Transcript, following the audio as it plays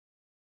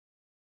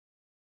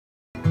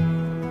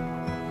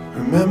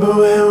Remember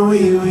when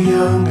we were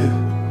younger,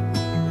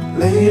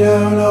 laid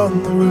out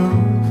on the roof,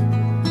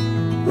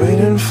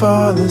 waiting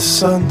for the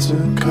sun to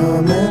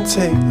come and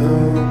take the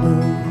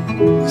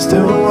moon.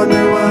 Still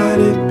wonder what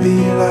it'd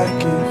be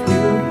like if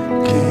you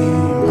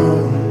came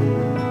home.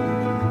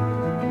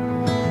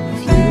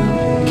 If you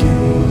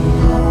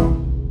came home.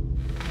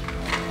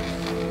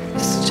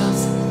 Mr.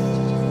 Johnson,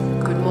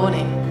 good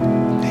morning.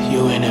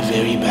 You were in a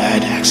very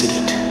bad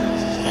accident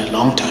a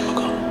long time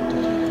ago.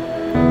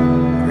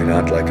 Went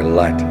out like a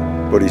light.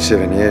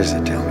 47 years,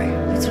 they tell me.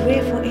 It's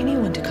rare for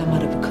anyone to come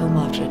out of a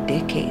coma after a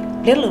decade,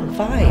 let alone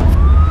 5.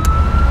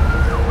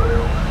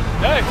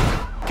 Hey,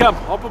 come,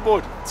 hop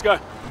aboard. Let's go.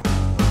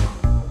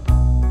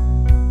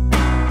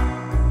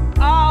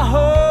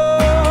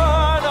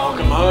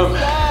 Welcome home.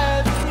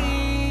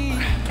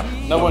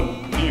 No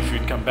one knew if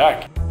you'd come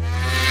back.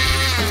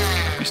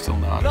 You still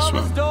know how to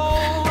swim.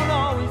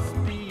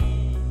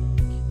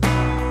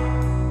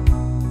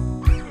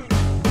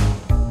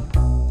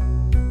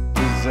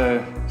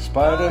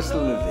 Spider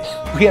still live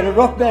there. We had a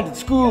rock band at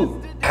school.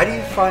 How do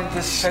you find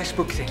this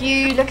Facebook thing?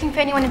 You looking for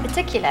anyone in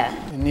particular?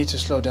 You need to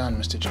slow down,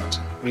 Mr.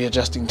 Johnson.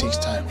 Readjusting takes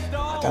time.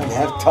 I don't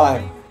have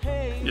time.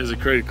 Here's a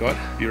credit card.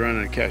 If you run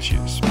out of cash, you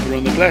just put it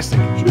on the plastic.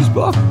 Cheers,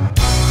 Bob.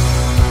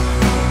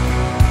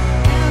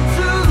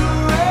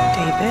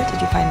 David, did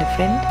you find a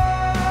friend?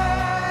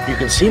 You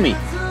can see me.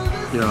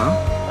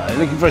 Yeah?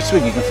 Looking for a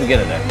swing, you can forget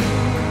it though.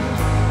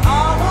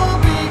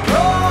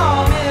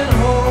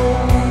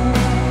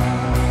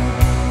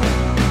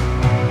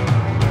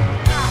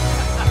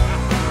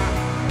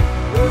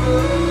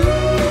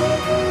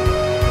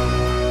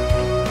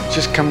 It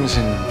just comes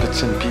in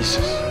bits and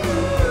pieces.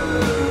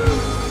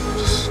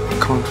 Just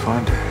can't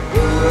find her.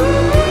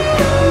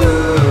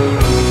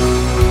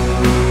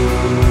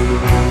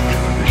 I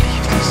can't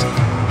believe this.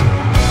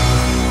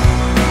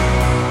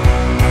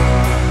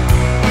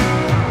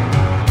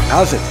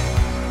 How's it?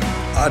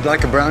 I'd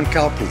like a brown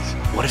cow, please.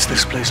 What does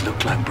this place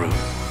look like, bro?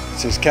 It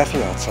says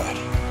café outside.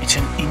 It's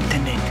an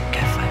internet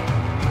cafe.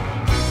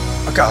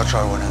 Okay, I'll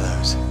try one out.